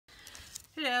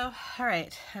Hello. All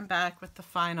right, I'm back with the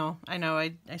final. I know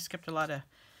I skipped a lot of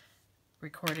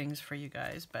recordings for you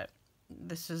guys, but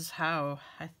this is how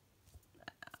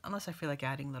unless I feel like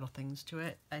adding little things to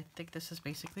it, I think this is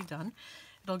basically done.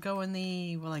 It'll go in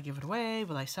the will I give it away,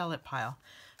 will I sell it pile.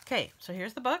 Okay, so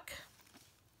here's the book.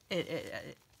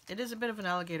 It is a bit of an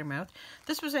alligator mouth.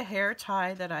 This was a hair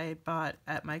tie that I bought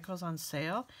at Michael's on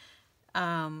sale.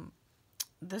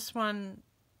 This one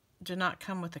did not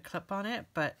come with a clip on it,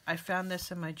 but I found this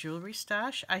in my jewelry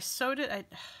stash. I sewed it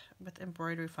with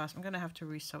embroidery floss. I'm going to have to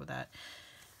re-sew that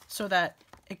so that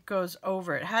it goes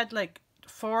over. It had like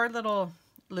 4 little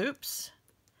loops,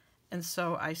 and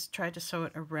so I tried to sew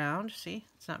it around. See,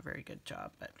 it's not a very good job,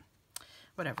 but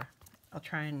whatever. I'll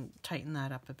try and tighten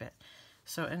that up a bit.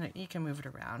 So, and you can move it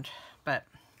around, but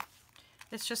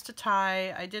it's just a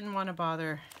tie. I didn't want to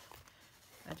bother.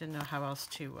 I didn't know how else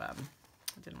to, I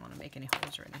didn't want to make any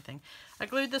holes or anything. I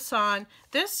glued this on.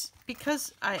 This,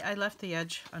 because I left the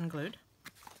edge unglued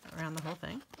around the whole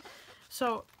thing.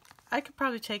 So I could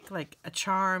probably take like a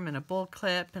charm and a bull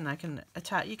clip, and I can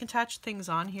attach, you can attach things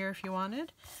on here if you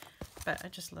wanted, but I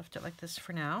just left it like this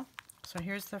for now. So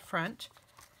here's the front.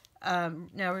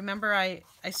 Now remember I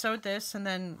sewed this, and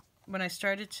then when I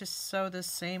started to sew the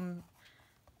same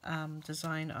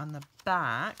design on the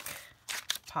back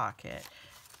pocket,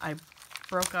 I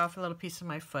broke off a little piece of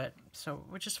my foot, so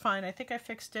which is fine. I think I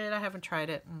fixed it. I haven't tried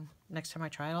it, and next time I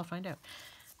try it, I'll find out.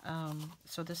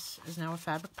 So this is now a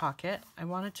fabric pocket. I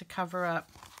wanted to cover up.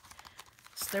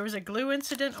 So there was a glue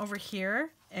incident over here,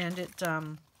 and it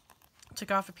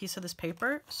took off a piece of this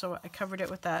paper, so I covered it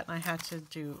with that, and I had to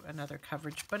do another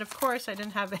coverage. But of course, I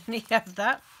didn't have any of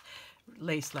that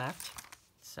lace left,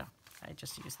 so I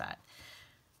just used that.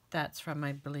 That's from,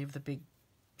 I believe, the big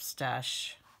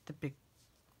stash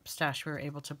we were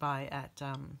able to buy at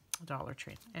Dollar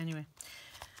Tree. Anyway,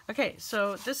 okay,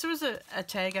 so this was a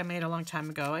tag I made a long time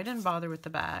ago. I didn't bother with the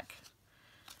back.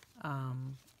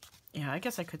 Yeah, I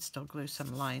guess I could still glue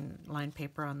some line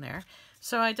paper on there.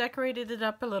 So I decorated it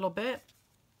up a little bit,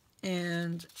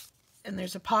 and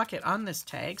there's a pocket on this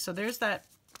tag. So there's that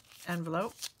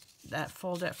envelope, that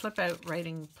flip out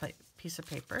writing piece of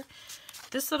paper.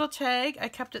 This little tag, I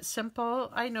kept it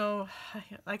simple. I know,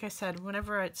 like I said,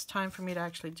 whenever it's time for me to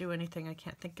actually do anything, I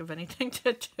can't think of anything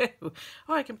to do.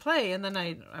 Oh, I can play, and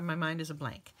then my mind is a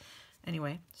blank.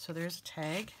 Anyway, so there's a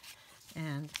tag,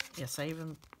 and yes, I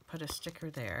even put a sticker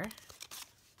there.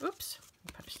 Oops,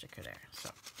 I put a sticker there. So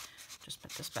just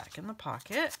put this back in the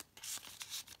pocket,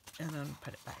 and then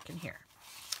put it back in here.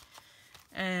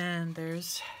 And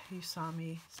there's, you saw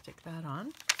me stick that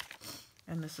on.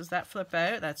 And this is that flip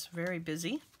out. That's very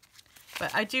busy.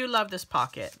 But I do love this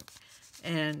pocket.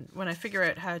 And when I figure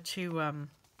out how to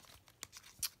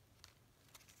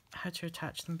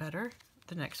attach them better,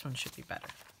 the next one should be better.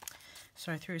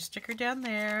 So I threw a sticker down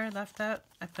there, left that.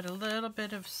 I put a little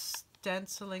bit of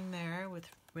stenciling there with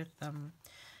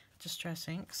Distress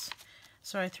Inks.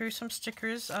 So I threw some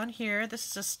stickers on here. This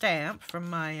is a stamp from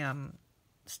my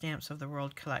Stamps of the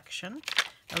World collection.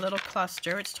 A little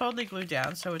cluster. It's totally glued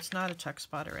down, so it's not a tuck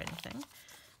spot or anything.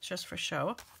 It's just for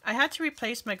show. I had to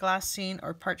replace my glassine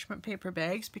or parchment paper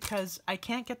bags because I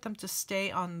can't get them to stay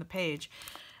on the page.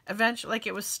 Eventually, like,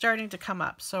 it was starting to come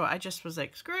up, so I just was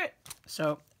like, screw it.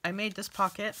 So I made this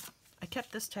pocket. I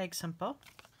kept this tag simple.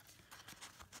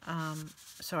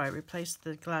 So I replaced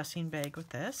the glassine bag with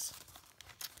this.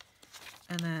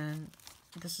 And then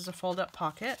this is a fold-up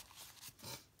pocket.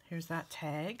 Here's that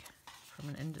tag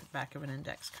from back of an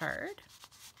index card.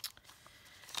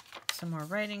 Some more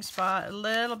writing spot, a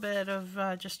little bit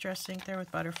of Distress Ink there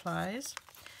with butterflies.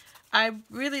 I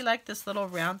really like this little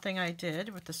round thing I did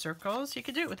with the circles. You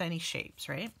could do it with any shapes,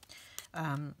 right?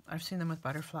 I've seen them with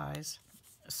butterflies.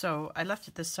 So I left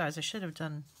it this size. I should have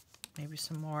done maybe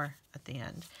some more at the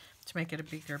end to make it a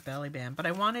bigger belly band. But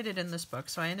I wanted it in this book,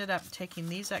 so I ended up taking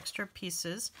these extra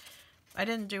pieces. I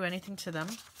didn't do anything to them,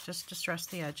 just distress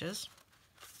the edges.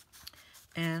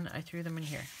 And I threw them in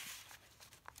here.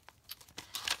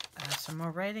 Some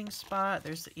more writing spot.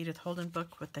 There's the Edith Holden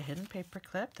book with the hidden paper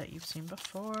clip that you've seen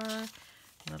before.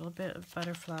 A little bit of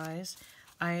butterflies.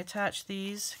 I attached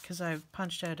these because I've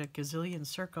punched out a gazillion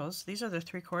circles. These are the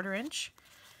 3/4 inch.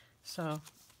 So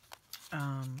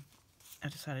I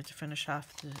decided to finish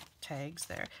off the tags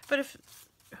there. But if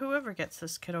whoever gets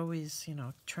this could always, you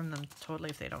know, trim them totally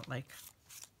if they don't like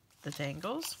the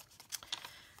dangles.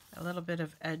 A little bit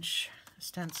of edge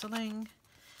stenciling,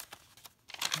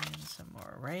 and some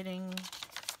more writing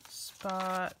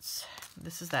spots.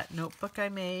 This is that notebook I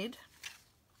made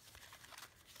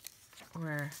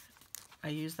where I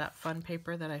used that fun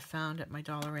paper that I found at my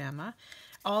Dollarama.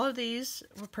 All of these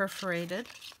were perforated,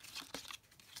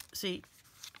 See,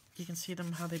 you can see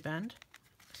them how they bend,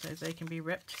 so they can be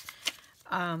ripped.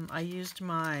 I used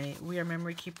my We Are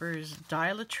Memory Keepers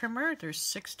dial trimmer. There's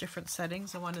 6 different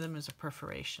settings, and one of them is a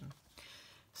perforation.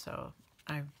 So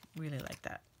I really like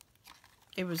that.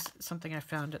 It was something I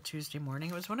found at Tuesday Morning.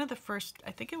 It was one of the first,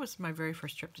 I think it was my very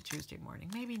first trip to Tuesday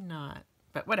Morning. Maybe not,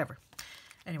 but whatever.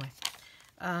 Anyway,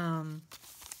 yeah,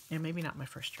 maybe not my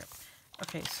first trip.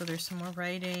 Okay, so there's some more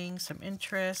writing, some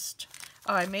interest.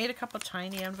 Oh, I made a couple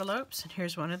tiny envelopes, and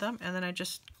here's one of them. And then I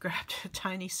just grabbed a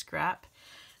tiny scrap,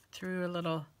 threw a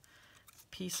little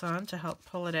piece on to help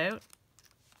pull it out.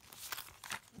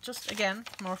 Just, again,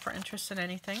 more for interest than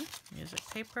anything. Music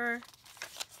paper.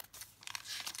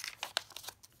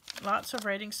 Lots of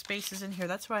writing spaces in here.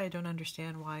 That's why I don't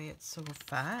understand why it's so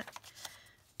fat.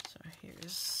 So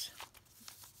here's,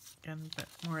 again, a bit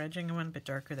more edging and one a bit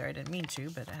darker there. I didn't mean to,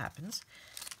 but it happens.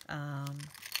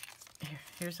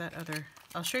 Here's that other.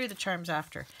 I'll show you the charms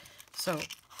after. So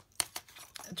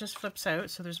it just flips out,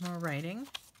 so there's more writing.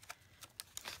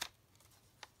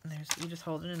 And there's Edith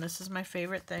Holden, and this is my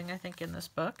favorite thing, I think, in this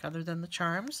book, other than the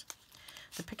charms.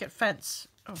 The Picket Fence.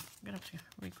 Oh, I'm going to have to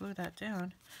re-glue that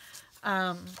down.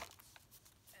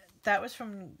 That was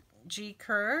from G.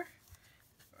 Kerr,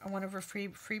 on one of her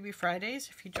Freebie Fridays.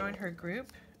 If you join her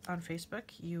group on Facebook,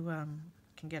 you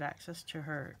can get access to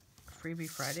her Freebie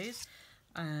Fridays,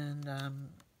 and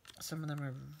some of them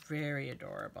are very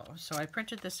adorable. So I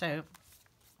printed this out,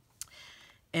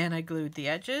 and I glued the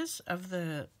edges of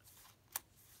the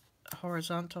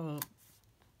horizontal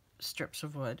strips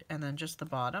of wood, and then just the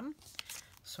bottom.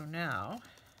 So now,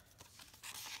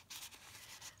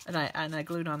 and I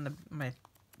glued on my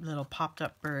little popped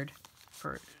up bird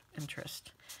for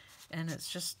interest, and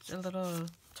it's just a little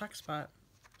tuck spot.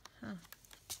 Huh.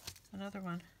 Another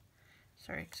one.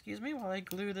 Sorry, excuse me while I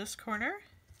glue this corner.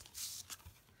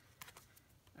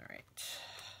 All right,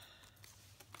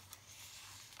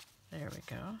 there we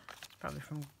go. It's probably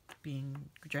from being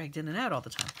dragged in and out all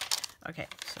the time. Okay,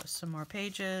 so some more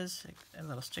pages, a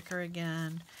little sticker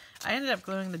again. I ended up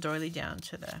gluing the doily down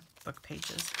to the book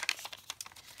pages.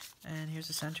 And here's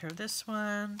the center of this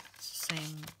one. It's the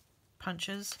same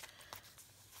punches.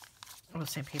 Oh,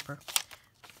 same paper.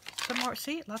 Some more,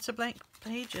 see, lots of blank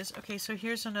pages. Okay, so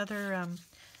here's another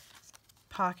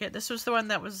pocket. This was the one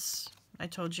that was, I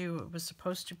told you it was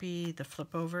supposed to be the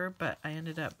flip over, but I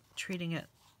ended up treating it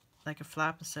like a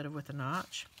flap instead of with a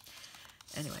notch.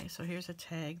 Anyway, so here's a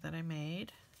tag that I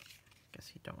made. I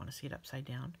guess you don't want to see it upside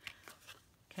down.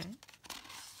 Okay.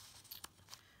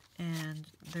 And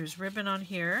there's ribbon on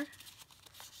here.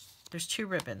 There's 2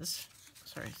 ribbons.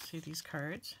 Sorry, see these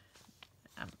cards?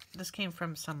 This came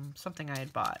from something I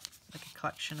had bought, like a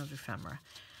collection of ephemera.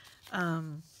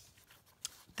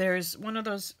 There's one of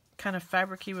those kind of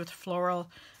fabricy with floral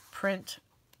print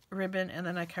ribbon, and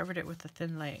then I covered it with a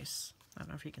thin lace. I don't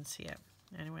know if you can see it.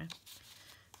 Anyway,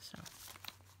 so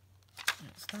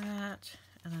that's that,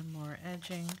 and then more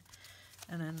edging,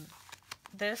 and then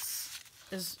this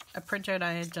is a printout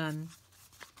I had done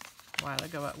a while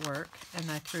ago at work,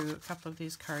 and I threw a couple of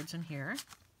these cards in here.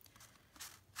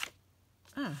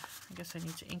 I guess I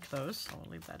need to ink those, so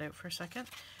I'll leave that out for a second.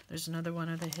 There's another one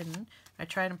of the hidden. I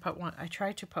tried to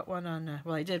put one on,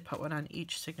 well, I did put one on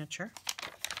each signature.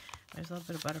 There's a little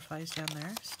bit of butterflies down there,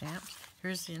 stamped.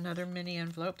 Here's another mini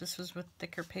envelope. This was with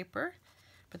thicker paper,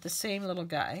 but the same little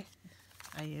guy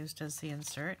I used as the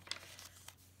insert.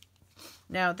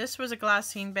 Now, this was a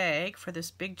glassine bag for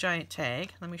this big giant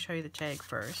tag. Let me show you the tag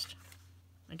first.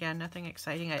 Again, nothing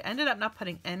exciting. I ended up not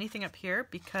putting anything up here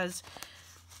because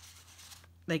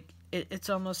like it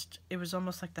was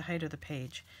almost like the height of the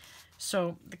page.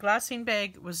 So the glassine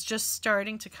bag was just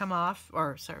starting to come off,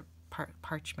 or sorry,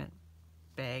 parchment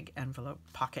bag envelope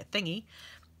pocket thingy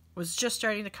was just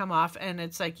starting to come off, and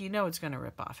it's like, you know, it's going to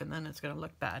rip off and then it's going to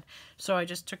look bad. So I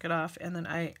just took it off, and then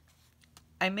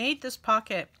I made this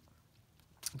pocket.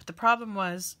 But the problem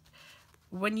was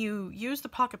when you use the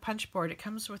pocket punch board, it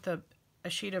comes with a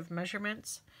sheet of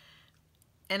measurements,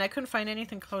 and I couldn't find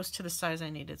anything close to the size I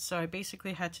needed. So I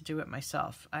basically had to do it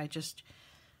myself. I just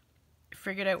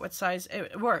figured out what size.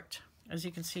 It worked. As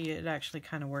you can see, it actually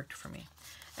kind of worked for me.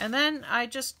 And then I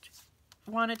just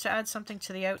wanted to add something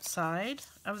to the outside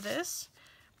of this.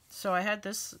 So I had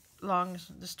this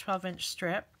 12-inch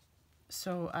strip.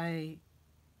 So I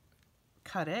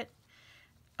cut it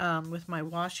with my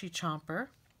washi chomper.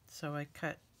 So I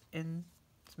cut in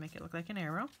to make it look like an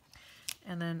arrow.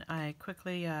 And then I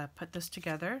quickly put this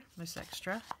together, this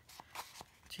extra,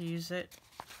 to use it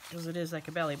as it is like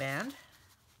a belly band.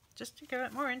 Just to give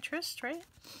it more interest, right?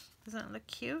 Doesn't it look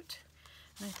cute?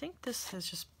 And I think this is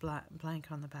just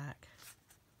blank on the back.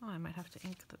 Oh, I might have to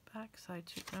ink the back side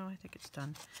too. No, I think it's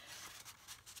done.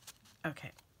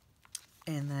 Okay.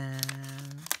 And then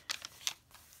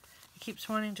it keeps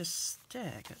wanting to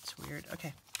stick. That's weird.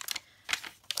 Okay.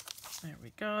 There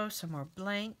we go. Some more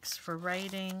blanks for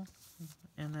writing.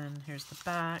 And then here's the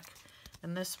back.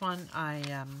 And this one, I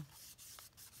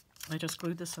just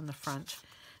glued this on the front.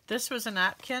 This was a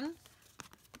napkin.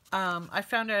 I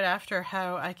found out after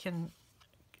how I can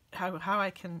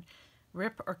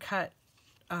rip or cut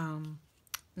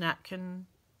napkin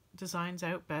designs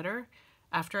out better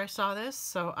after I saw this.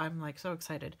 So I'm like so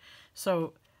excited.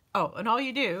 So, oh, and all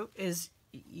you do is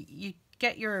you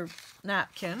get your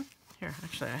napkin. Here,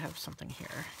 actually, I have something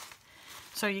here.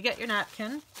 So you get your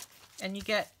napkin and you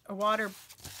get a water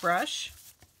brush,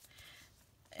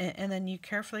 and then you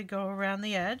carefully go around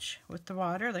the edge with the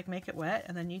water, like make it wet,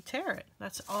 and then you tear it.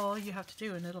 That's all you have to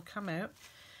do, and it'll come out.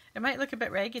 It might look a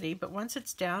bit raggedy, but once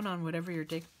it's down on whatever you're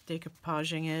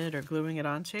decoupaging it or gluing it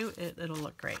onto, it'll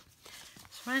look great.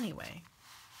 So anyway,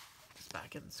 it's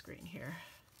back in the screen here.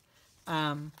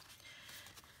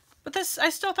 But this, I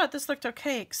still thought this looked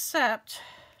okay, except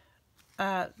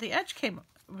the edge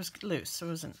was loose. It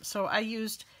wasn't. So I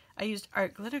used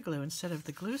art glitter glue instead of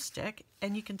the glue stick,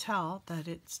 and you can tell that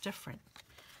it's different.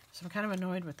 So I'm kind of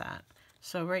annoyed with that.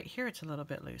 So right here it's a little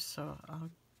bit loose. So I'll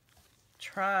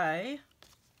try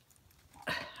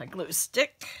a glue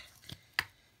stick.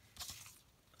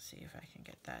 See if I can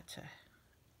get that to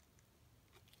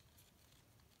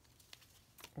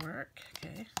work.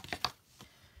 Okay.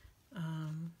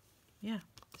 Yeah.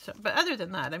 So, but other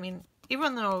than that, I mean,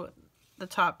 even though the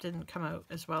top didn't come out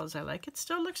as well as I like, it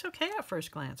still looks okay at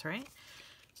first glance, right?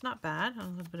 It's not bad. A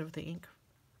little bit of the ink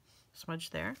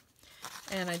smudge there.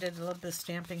 And I did a little bit of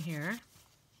stamping here.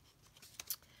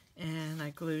 And I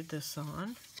glued this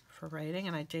on for writing,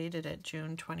 and I dated it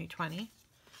June 2020.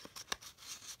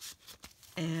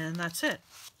 And that's it.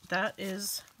 That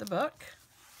is the book.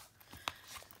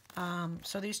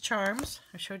 So these charms,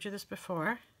 I showed you this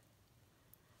before.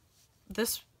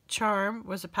 This charm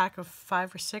was a pack of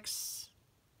 5 or 6.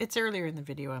 It's earlier in the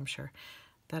video, I'm sure,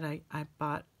 that I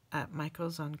bought at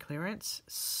Michael's on clearance.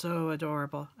 So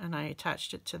adorable. And I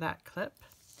attached it to that clip.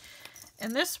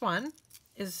 And this one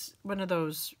is one of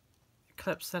those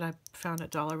clips that I found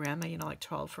at Dollarama, you know, like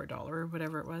 12 for $1 or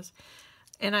whatever it was.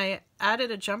 And I added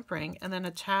a jump ring and then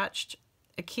attached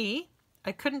a key.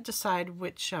 I couldn't decide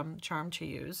which charm to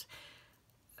use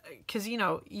because, you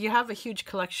know, you have a huge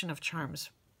collection of charms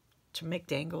to make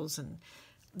dangles and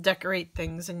decorate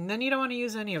things, and then you don't want to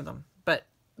use any of them. But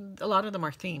a lot of them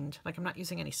are themed. Like, I'm not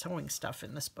using any sewing stuff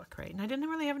in this book, right? And I didn't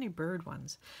really have any bird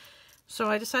ones.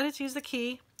 So I decided to use the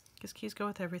key, because keys go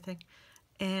with everything.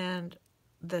 And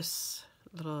this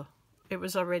little, it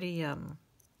was already,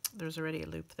 there was already a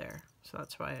loop there. So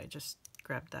that's why I just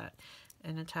grabbed that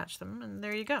and attached them, and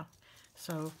there you go.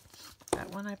 So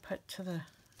that one I put to the,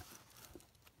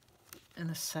 in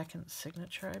the second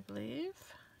signature, I believe.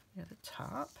 Near the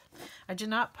top. I did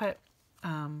not put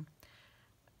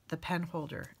the pen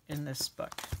holder in this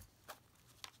book.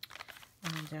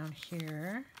 And then down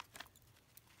here,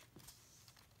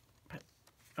 but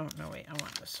oh no, wait, I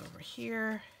want this over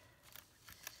here.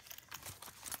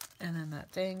 And then that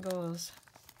dangles.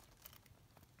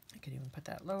 I could even put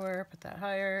that lower, put that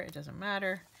higher, it doesn't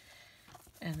matter.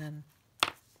 And then,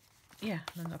 yeah,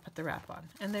 then I'll put the wrap on.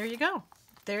 And there you go.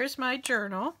 There's my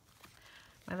journal.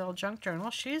 My little junk journal.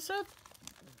 She's a,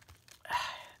 I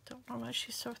don't know why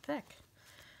she's so thick.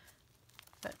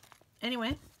 But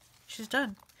anyway, she's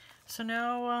done. So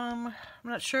now I'm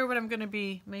not sure what I'm going to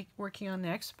be working on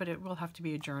next, but it will have to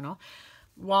be a journal.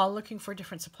 While looking for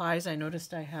different supplies, I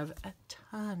noticed I have a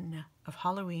ton of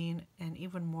Halloween and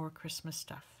even more Christmas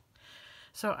stuff.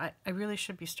 So I really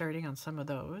should be starting on some of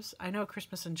those. I know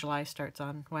Christmas in July starts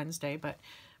on Wednesday, but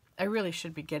I really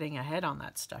should be getting ahead on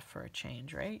that stuff for a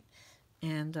change, right?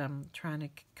 And trying to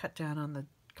cut down on the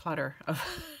clutter of,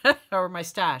 or my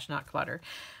stash, not clutter,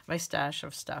 my stash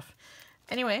of stuff.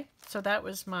 Anyway, so that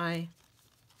was my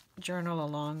journal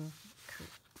along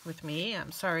with me.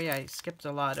 I'm sorry I skipped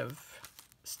a lot of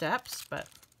steps, but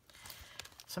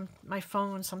my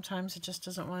phone, sometimes it just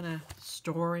doesn't want to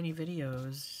store any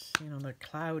videos, you know, the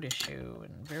cloud issue,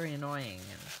 and very annoying.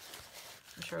 And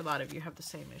I'm sure a lot of you have the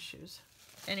same issues.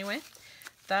 Anyway,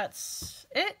 that's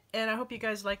it, and I hope you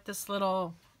guys like this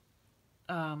little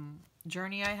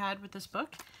journey I had with this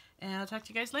book, and I'll talk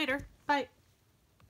to you guys later. Bye.